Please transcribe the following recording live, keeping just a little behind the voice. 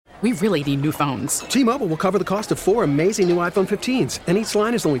We really need new phones. T-Mobile will cover the cost of 4 amazing new iPhone 15s, and each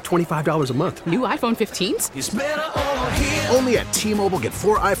line is only $25 a month. New iPhone 15s? It's better over here. Only at T-Mobile, get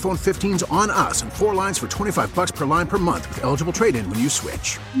 4 iPhone 15s on us and 4 lines for $25 per line per month with eligible trade-in when you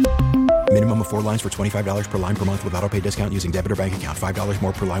switch. Minimum of 4 lines for $25 per line per month with autopay discount using debit or bank account. $5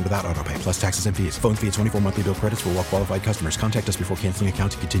 more per line without autopay, plus taxes and fees. Phone fee at 24 monthly bill credits for well-qualified customers. Contact us before canceling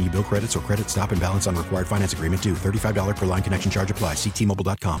account to continue bill credits or credit stop and balance on required finance agreement due. $35 per line connection charge applies. See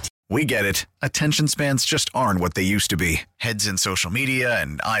T-Mobile.com. We get it. Attention spans just aren't what they used to be. Heads in social media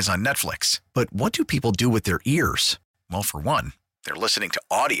and eyes on Netflix. But what do people do with their ears? Well, for one, they're listening to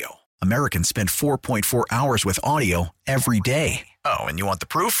audio. Americans spend 4.4 hours with audio every day. Oh, and you want the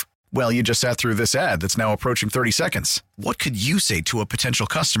proof? Well, you just sat through this ad that's now approaching 30 seconds. What could you say to a potential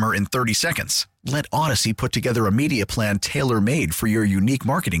customer in 30 seconds? Let Odyssey put together a media plan tailor-made for your unique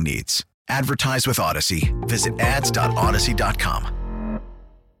marketing needs. Advertise with Odyssey. Visit ads.odyssey.com.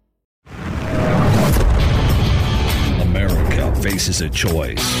 America faces a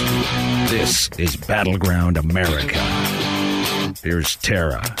choice. This is Battleground America. Here's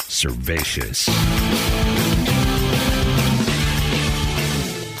Tara Servatius.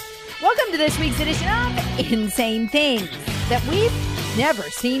 Welcome to this week's edition of Insane Things That We've Never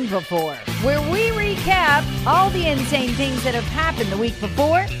Seen Before, where we recap all the insane things that have happened the week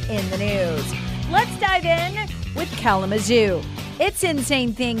before in the news. Let's dive in with Kalamazoo. It's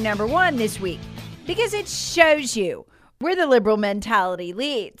insane thing number 1 this week because it shows you where the liberal mentality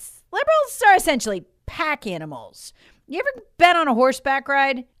leads. Liberals are essentially pack animals. You ever been on a horseback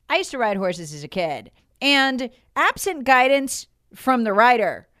ride? I used to ride horses as a kid. And absent guidance from the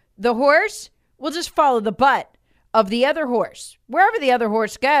rider, the horse will just follow the butt of the other horse, wherever the other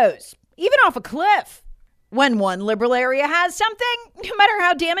horse goes, even off a cliff. When one liberal area has something, no matter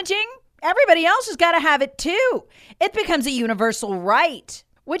how damaging, everybody else has got to have it too. It becomes a universal right,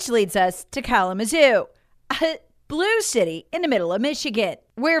 which leads us to Kalamazoo, a blue city in the middle of Michigan,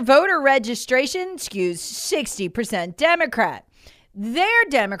 where voter registration skews 60% Democrat. Their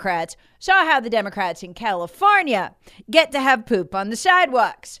Democrats saw how the Democrats in California get to have poop on the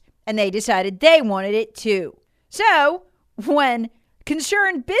sidewalks, and they decided they wanted it too. So, when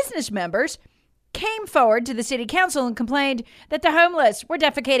concerned business members came forward to the city council and complained that the homeless were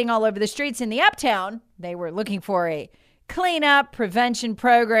defecating all over the streets in the uptown, they were looking for a cleanup prevention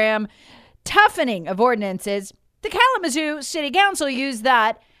program, toughening of ordinances. The Kalamazoo City Council used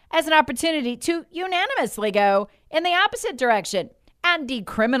that as an opportunity to unanimously go in the opposite direction and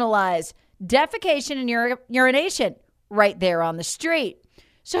decriminalize defecation and urination right there on the street.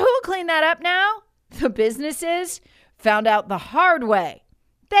 So who will clean that up now? The businesses found out the hard way.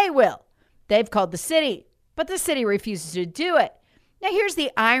 They will. They've called the city, but the city refuses to do it. Now here's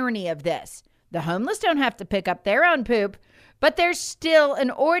the irony of this. The homeless don't have to pick up their own poop, but there's still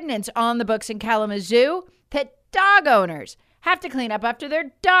an ordinance on the books in Kalamazoo that dog owners have to clean up after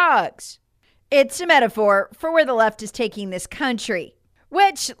their dogs. It's a metaphor for where the left is taking this country,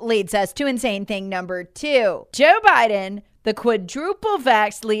 which leads us to insane thing number 2. Joe Biden, the quadruple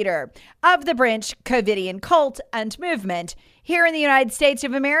vax leader of the Branch Covidian cult and movement here in the United States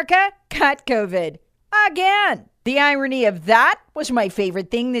of America, got COVID again. The irony of that was my favorite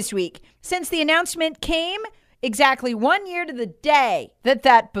thing this week, since the announcement came exactly 1 year to the day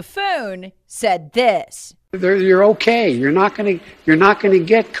that buffoon said this. You're okay. You're not going to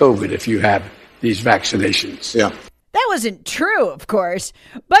get COVID if you have these vaccinations. Yeah. That wasn't true, of course,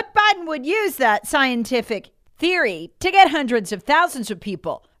 but Biden would use that scientific theory to get hundreds of thousands of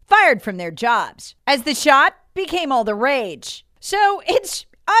people fired from their jobs as the shot became all the rage. So it's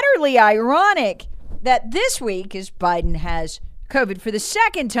utterly ironic that this week, as Biden has COVID for the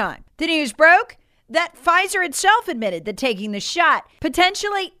second time, the news broke that Pfizer itself admitted that taking the shot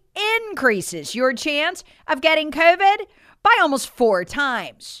potentially increases your chance of getting COVID by almost 4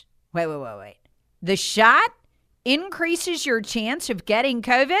 times. Wait. The shot increases your chance of getting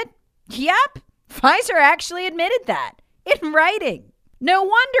COVID? Yep. Pfizer actually admitted that in writing. No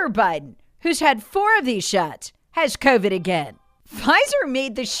wonder Biden, who's had 4 of these shots, has COVID again. Pfizer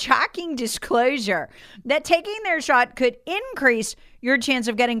made the shocking disclosure that taking their shot could increase your chance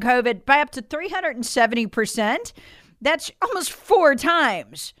of getting COVID by up to 370%. That's almost 4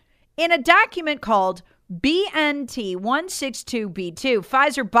 times. In a document called BNT162b2,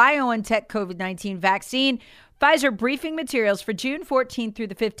 Pfizer-BioNTech COVID-19 vaccine, Pfizer briefing materials for June 14th through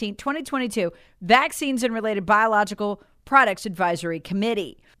the 15th, 2022, Vaccines and Related Biological Products Advisory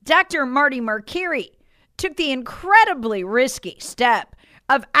Committee. Dr. Marty Makary took the incredibly risky step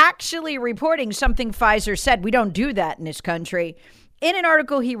of actually reporting something Pfizer said. We don't do that in this country. In an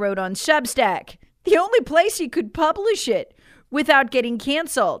article he wrote on Substack, the only place he could publish it without getting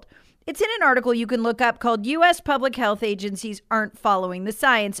canceled. It's in an article you can look up called U.S. Public Health Agencies Aren't Following the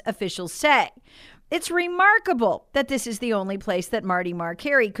Science, Officials Say. It's remarkable that this is the only place that Marty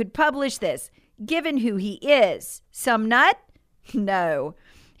Makary could publish this, given who he is. Some nut? No.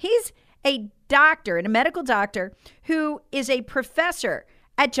 He's a doctor and a medical doctor who is a professor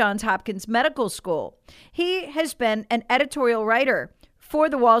at Johns Hopkins Medical School. He has been an editorial writer for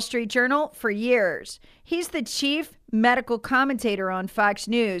the Wall Street Journal for years. He's the chief medical commentator on Fox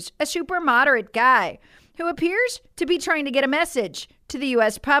News, a super moderate guy who appears to be trying to get a message to the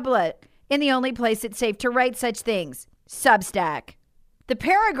U.S. public in the only place it's safe to write such things, Substack. The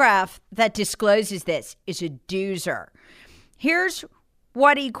paragraph that discloses this is a doozer. Here's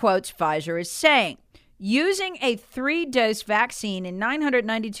what he quotes Pfizer as saying. Using a 3-dose vaccine in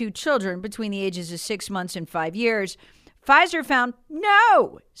 992 children between the ages of 6 months and 5 years, Pfizer found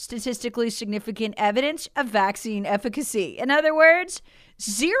no statistically significant evidence of vaccine efficacy. In other words,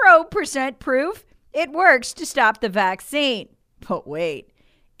 0% proof it works to stop the vaccine. But wait,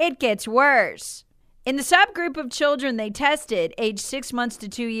 it gets worse. In the subgroup of children they tested, aged 6 months to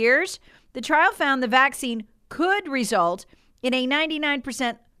 2 years, the trial found the vaccine could result in a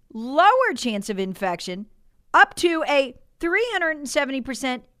 99% lower chance of infection, up to a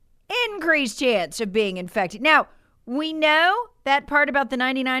 370% increased chance of being infected. Now, we know that part about the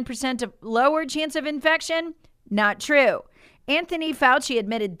 99% of lower chance of infection, not true. Anthony Fauci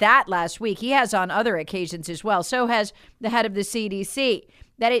admitted that last week. He has on other occasions as well. So has the head of the CDC,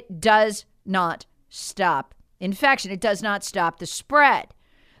 that it does not stop infection. It does not stop the spread.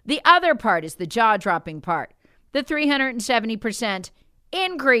 The other part is the jaw-dropping part, the 370%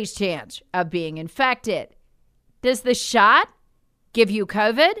 increased chance of being infected. Does the shot give you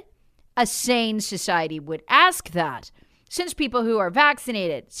COVID? A sane society would ask that, since people who are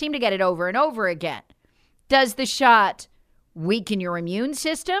vaccinated seem to get it over and over again. Does the shot weaken your immune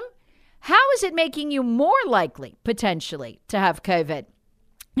system? How is it making you more likely, potentially, to have COVID?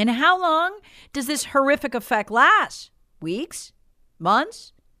 And how long does this horrific effect last? Weeks?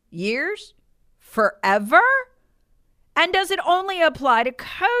 Months? Years? Forever? And does it only apply to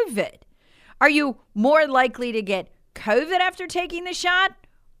COVID? Are you more likely to get COVID after taking the shot,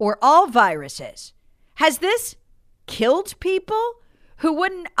 or all viruses? Has this killed people who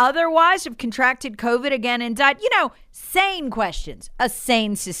wouldn't otherwise have contracted COVID again and died? You know, sane questions a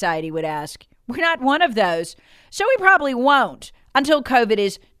sane society would ask. We're not one of those, so we probably won't until COVID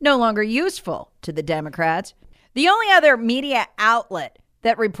is no longer useful to the Democrats. The only other media outlet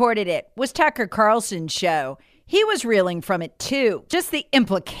that reported it was Tucker Carlson's show. He was reeling from it too. Just the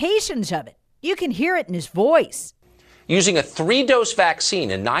implications of it. You can hear it in his voice. Using a 3-dose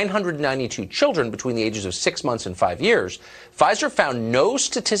vaccine in 992 children between the ages of 6 months and 5 years, Pfizer found no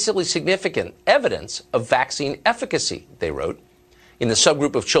statistically significant evidence of vaccine efficacy, they wrote. In the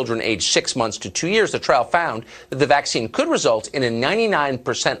subgroup of children aged 6 months to 2 years, the trial found that the vaccine could result in a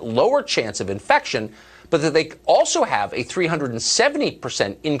 99% lower chance of infection, but that they also have a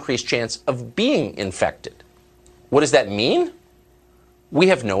 370% increased chance of being infected. What does that mean? We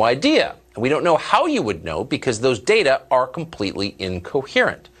have no idea. We don't know how you would know because those data are completely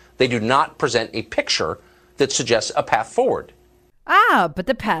incoherent. They do not present a picture that suggests a path forward. But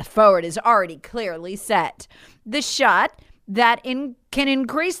the path forward is already clearly set. The shot that can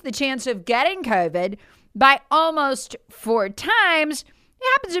increase the chance of getting COVID by almost 4 times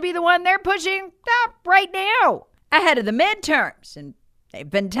happens to be the one they're pushing right now, ahead of the midterms. And they've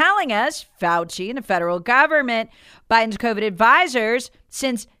been telling us, Fauci and the federal government, Biden's COVID advisors,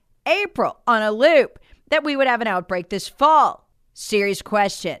 since April on a loop, that we would have an outbreak this fall. Serious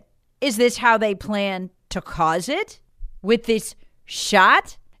question. Is this how they plan to cause it? With this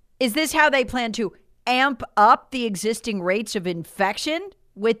shot? Is this how they plan to amp up the existing rates of infection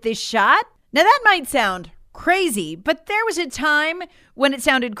with this shot? Now that might sound crazy, but there was a time when it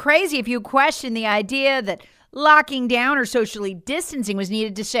sounded crazy if you questioned the idea that locking down or socially distancing was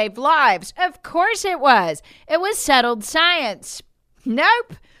needed to save lives. Of course it was. It was settled science.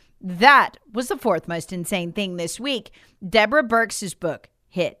 Nope. That was the 4th most insane thing this week. Deborah Birx's book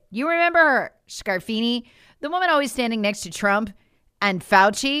hit. You remember her, Scarfini, the woman always standing next to Trump, and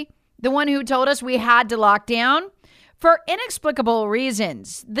Fauci, the one who told us we had to lock down? For inexplicable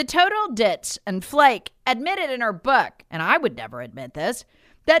reasons, the total ditz and flake admitted in her book, and I would never admit this,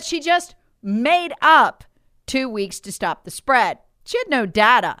 that she just made up 2 weeks to stop the spread. She had no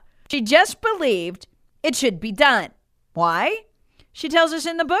data. She just believed it should be done. Why? She tells us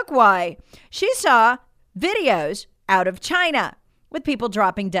in the book why. She saw videos out of China with people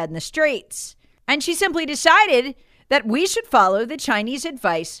dropping dead in the streets. And she simply decided that we should follow the Chinese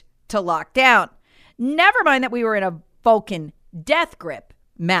advice to lock down. Never mind that we were in a Vulcan death grip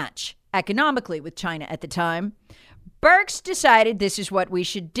match economically with China at the time, Birx decided this is what we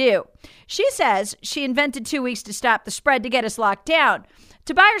should do. She says she invented 2 weeks to stop the spread to get us locked down,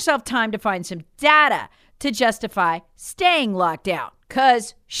 to buy herself time to find some data to justify staying locked down,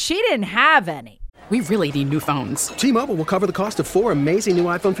 because she didn't have any. We really need new phones. T-Mobile will cover the cost of 4 amazing new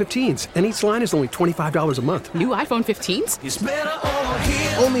iPhone 15s, and each line is only $25 a month. New iPhone 15s? It's better over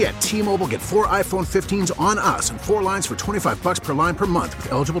here. Only at T-Mobile, get 4 iPhone 15s on us and 4 lines for $25 per line per month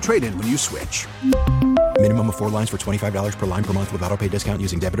with eligible trade-in when you switch. Minimum of 4 lines for $25 per line per month with autopay discount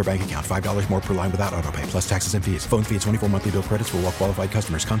using debit or bank account. $5 more per line without autopay, plus taxes and fees. Phone fee at 24 monthly bill credits for well-qualified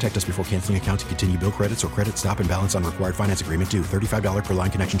customers. Contact us before canceling account to continue bill credits or credit stop and balance on required finance agreement due. $35 per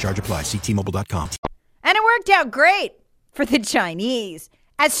line connection charge applies. See T-Mobile.com. And it worked out great for the Chinese.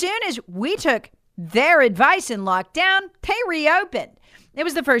 As soon as we took their advice and locked down, they reopened. It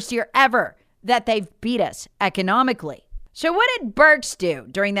was the first year ever that they've beat us economically. So what did Birx do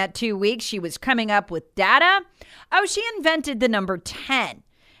during that 2 weeks she was coming up with data? Oh, she invented the number 10,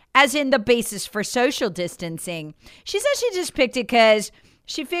 as in the basis for social distancing. She says she just picked it because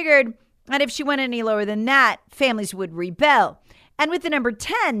she figured that if she went any lower than that, families would rebel. And with the number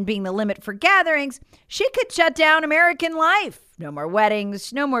 10 being the limit for gatherings, she could shut down American life. No more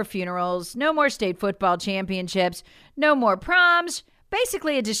weddings, no more funerals, no more state football championships, no more proms.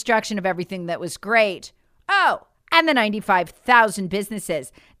 Basically a destruction of everything that was great. Oh, and the 95,000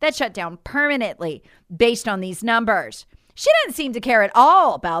 businesses that shut down permanently based on these numbers. She didn't seem to care at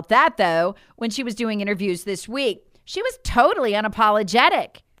all about that, though, when she was doing interviews this week. She was totally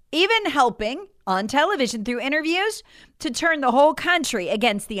unapologetic, even helping on television through interviews to turn the whole country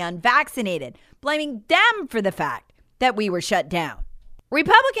against the unvaccinated, blaming them for the fact that we were shut down.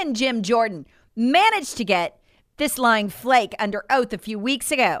 Republican Jim Jordan managed to get this lying flake under oath a few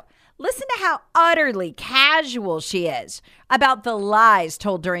weeks ago. Listen to how utterly casual she is about the lies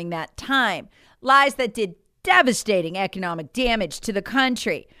told during that time. Lies that did devastating economic damage to the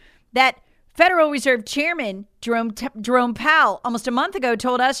country. That Federal Reserve Chairman Jerome Powell almost a month ago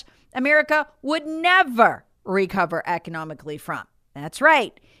told us America would never recover economically from. That's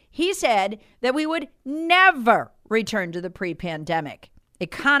right. He said that we would never return to the pre-pandemic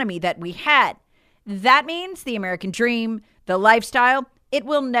economy that we had. That means the American dream, the lifestyle, it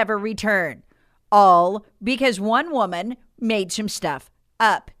will never return. All because one woman made some stuff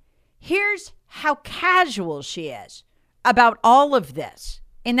up. Here's how casual she is about all of this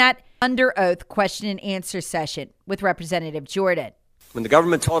in that under oath question and answer session with Representative Jordan. When the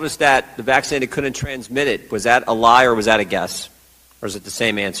government told us that the vaccinated couldn't transmit it, was that a lie or was that a guess? Or is it the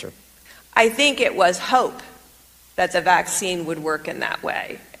same answer? I think it was hope that the vaccine would work in that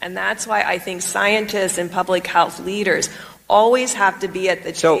way. And that's why I think scientists and public health leaders always have to be at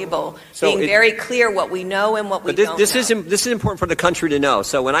the table, being very clear what we know and what we don't know. This is important for the country to know.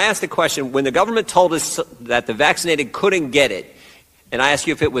 So when I asked the question, when the government told us that the vaccinated couldn't get it, and I asked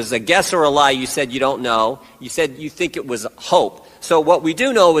you if it was a guess or a lie, you said you don't know. You said you think it was hope. So what we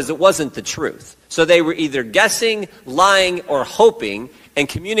do know is it wasn't the truth. So they were either guessing, lying, or hoping, and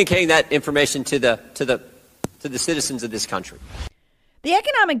communicating that information to the citizens of this country. The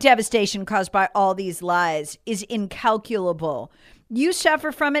economic devastation caused by all these lies is incalculable. You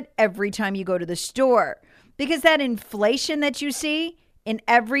suffer from it every time you go to the store because that inflation that you see in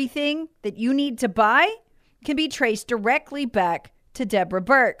everything that you need to buy can be traced directly back to Deborah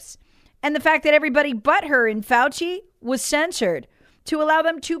Birx. And the fact that everybody but her and Fauci was censored to allow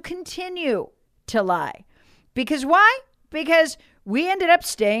them to continue to lie. Because why? Because we ended up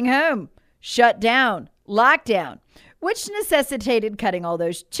staying home, shut down, locked down, which necessitated cutting all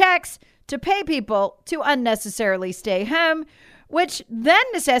those checks to pay people to unnecessarily stay home, which then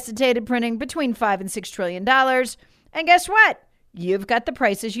necessitated printing between $5 and $6 trillion. And guess what? You've got the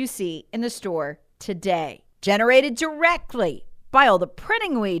prices you see in the store today, generated directly by all the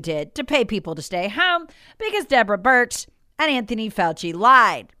printing we did to pay people to stay home because Deborah Birx and Anthony Fauci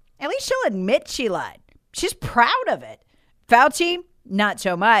lied. At least she'll admit she lied. She's proud of it. Fauci, not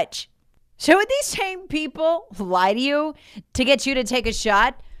so much. So would these same people lie to you to get you to take a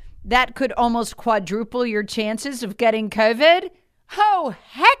shot that could almost quadruple your chances of getting COVID? Oh,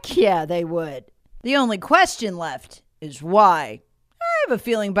 heck yeah, they would. The only question left is why. I have a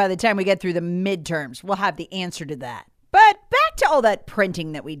feeling by the time we get through the midterms, we'll have the answer to that. But back to all that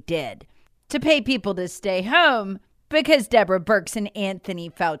printing that we did to pay people to stay home because Deborah Birx and Anthony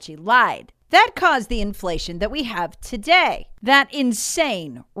Fauci lied. That caused the inflation that we have today. That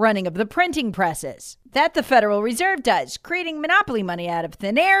insane running of the printing presses that the Federal Reserve does, creating monopoly money out of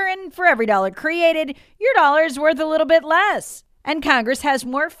thin air, and for every dollar created, your dollar is worth a little bit less. and Congress has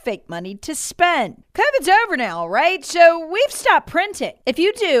more fake money to spend. COVID's over now, right? So we've stopped printing. If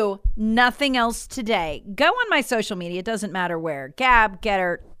you do nothing else today, go on my social media. It doesn't matter where. Gab,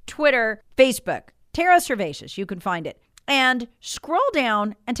 Getter, Twitter, Facebook. Tara Servatius. You can find it. And scroll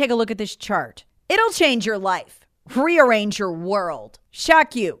down and take a look at this chart. It'll change your life. Rearrange your world.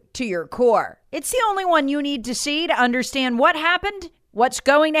 Shock you to your core. It's the only one you need to see to understand what happened, what's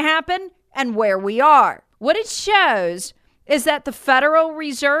going to happen, and where we are. What it shows is that the Federal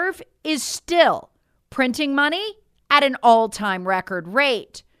Reserve is still printing money at an all-time record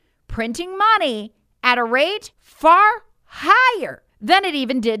rate. Printing money at a rate far higher than it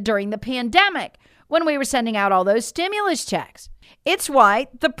even did during the pandemic when we were sending out all those stimulus checks. It's why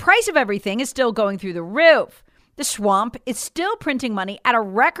the price of everything is still going through the roof. The swamp is still printing money at a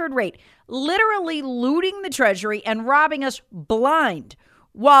record rate, literally looting the Treasury and robbing us blind,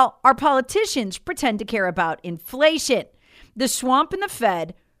 while our politicians pretend to care about inflation. The swamp and the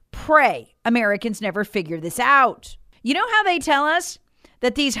Fed pray Americans never figure this out. You know how they tell us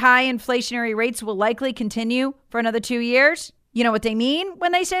that these high inflationary rates will likely continue for another 2 years? You know what they mean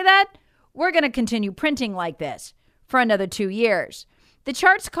when they say that? We're going to continue printing like this for another 2 years. The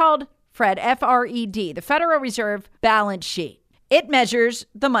chart's called FRED, F-R-E-D, the Federal Reserve Balance Sheet. It measures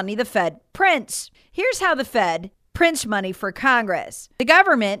the money the Fed prints. Here's how the Fed prints money for Congress. The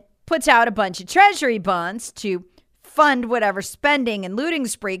government puts out a bunch of Treasury bonds to fund whatever spending and looting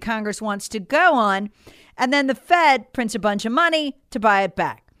spree Congress wants to go on. And then the Fed prints a bunch of money to buy it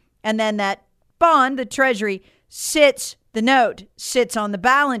back. And then that bond, the Treasury, the note sits on the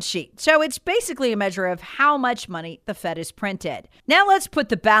balance sheet. So it's basically a measure of how much money the Fed has printed. Now let's put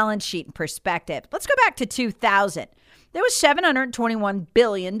the balance sheet in perspective. Let's go back to 2000. There was $721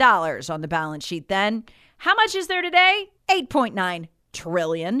 billion on the balance sheet then. How much is there today? 8.9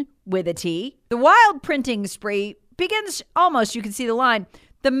 trillion with a T. The wild printing spree begins almost, you can see the line,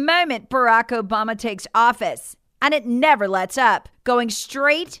 the moment Barack Obama takes office. And it never lets up, going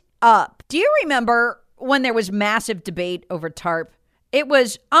straight up. Do you remember when there was massive debate over TARP? It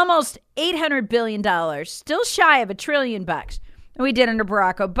was almost $800 billion, still shy of $1 trillion we did under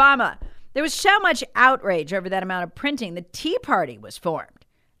Barack Obama. There was so much outrage over that amount of printing, the Tea Party was formed.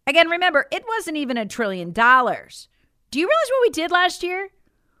 Again, remember, it wasn't even $1 trillion. Do you realize what we did last year?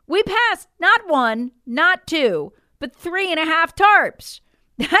 We passed not one, not two, but 3.5 TARPs.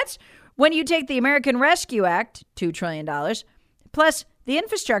 That's when you take the American Rescue Act, $2 trillion, plus the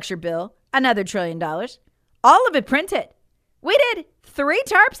infrastructure bill, another $1 trillion, all of it printed. We did 3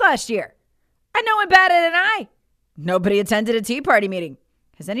 TARPs last year. And no one batted an eye. Nobody attended a Tea Party meeting.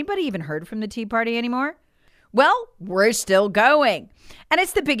 Has anybody even heard from the Tea Party anymore? Well, we're still going. And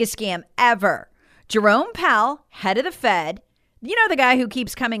it's the biggest scam ever. Jerome Powell, head of the Fed, you know the guy who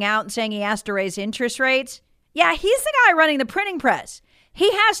keeps coming out and saying he has to raise interest rates? Yeah, he's the guy running the printing press.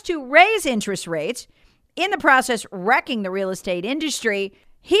 He has to raise interest rates, in the process wrecking the real estate industry.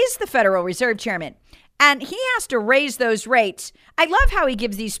 He's the Federal Reserve Chairman, and he has to raise those rates. I love how he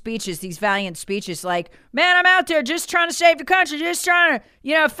gives these speeches, these valiant speeches like, man, I'm out there just trying to save the country, just trying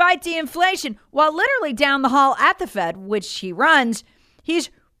to, fight the inflation. While literally down the hall at the Fed, which he runs, he's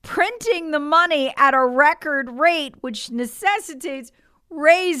printing the money at a record rate, which necessitates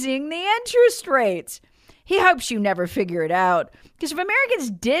raising the interest rates. He hopes you never figure it out, because if Americans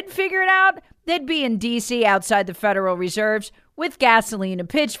did figure it out, they'd be in D.C. outside the Federal Reserves with gasoline and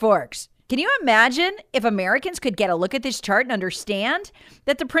pitchforks. Can you imagine if Americans could get a look at this chart and understand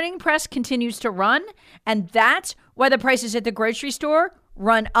that the printing press continues to run, and that's why the prices at the grocery store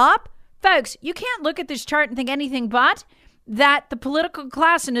run up? Folks, you can't look at this chart and think anything but that the political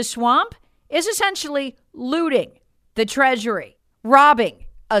class in the swamp is essentially looting the Treasury, robbing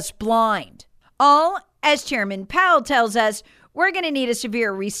us blind. All, as Chairman Powell tells us, we're going to need a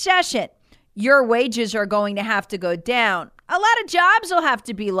severe recession. Your wages are going to have to go down. A lot of jobs will have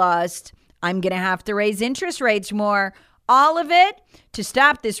to be lost. I'm going to have to raise interest rates more. All of it to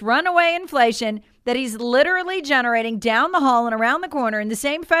stop this runaway inflation that he's literally generating down the hall and around the corner in the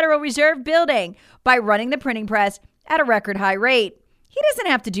same Federal Reserve building by running the printing press at a record high rate. He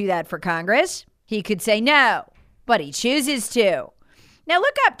doesn't have to do that for Congress. He could say no, but he chooses to. Now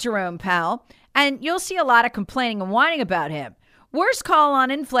look up Jerome Powell, and you'll see a lot of complaining and whining about him. Worst call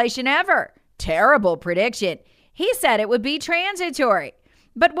on inflation ever. Terrible prediction. He said it would be transitory.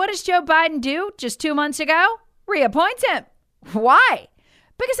 But what does Joe Biden do just 2 months ago? Reappoint him. Why?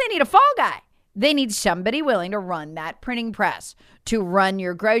 Because they need a fall guy. They need somebody willing to run that printing press, to run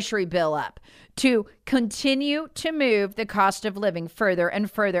your grocery bill up, to continue to move the cost of living further and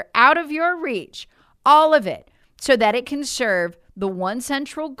further out of your reach, all of it, so that it can serve the one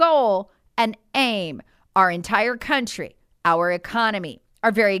central goal and aim, our entire country, our economy,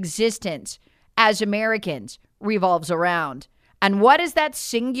 our very existence as Americans revolves around. And what is that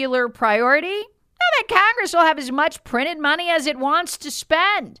singular priority? That Congress will have as much printed money as it wants to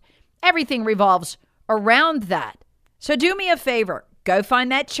spend. Everything revolves around that. So do me a favor. Go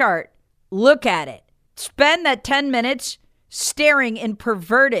find that chart. Look at it. Spend that 10 minutes staring in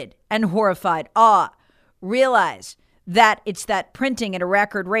perverted and horrified awe. Realize that it's that printing at a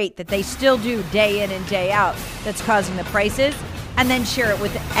record rate that they still do day in and day out that's causing the prices, and then share it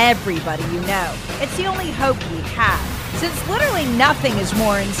with everybody you know. It's the only hope we have. Since literally nothing is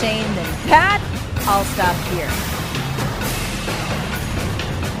more insane than that, I'll stop here.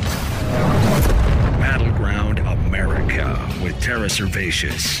 Battleground America with Tara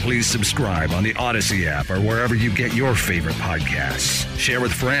Servatius. Please subscribe on the Odyssey app or wherever you get your favorite podcasts. Share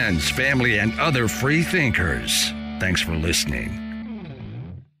with friends, family, and other free thinkers. Thanks for listening.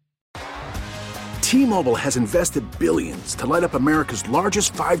 T-Mobile has invested billions to light up America's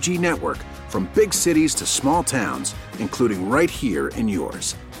largest 5G network, from big cities to small towns, including right here in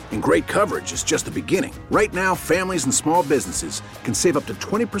yours. And great coverage is just the beginning. Right now, families and small businesses can save up to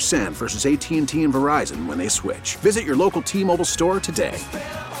 20% versus AT&T and Verizon when they switch. Visit your local T-Mobile store today.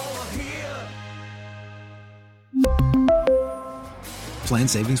 Plan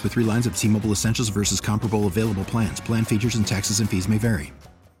savings with 3 lines of T-Mobile Essentials versus comparable available plans. Plan features and taxes and fees may vary.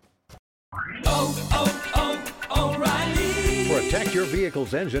 Protect your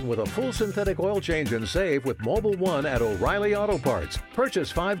vehicle's engine with a full synthetic oil change and save with Mobil 1 at O'Reilly Auto Parts. Purchase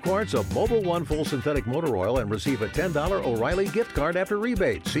 5 quarts of Mobil 1 full synthetic motor oil and receive a $10 O'Reilly gift card after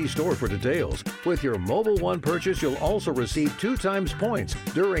rebate. See store for details. With your Mobil 1 purchase, you'll also receive 2 times points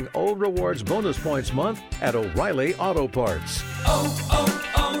during O Rewards Bonus Points Month at O'Reilly Auto Parts.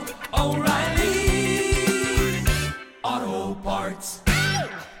 O'Reilly Auto Parts.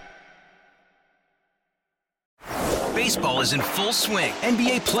 Baseball is in full swing.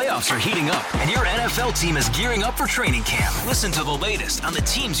 NBA playoffs are heating up, and your NFL team is gearing up for training camp. Listen to the latest on the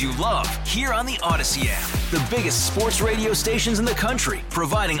teams you love here on the Odyssey app. The biggest sports radio stations in the country,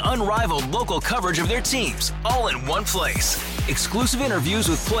 providing unrivaled local coverage of their teams, all in one place. Exclusive interviews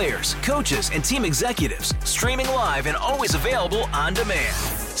with players, coaches, and team executives, streaming live and always available on demand.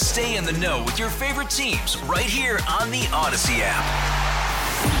 Stay in the know with your favorite teams right here on the Odyssey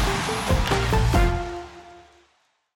app.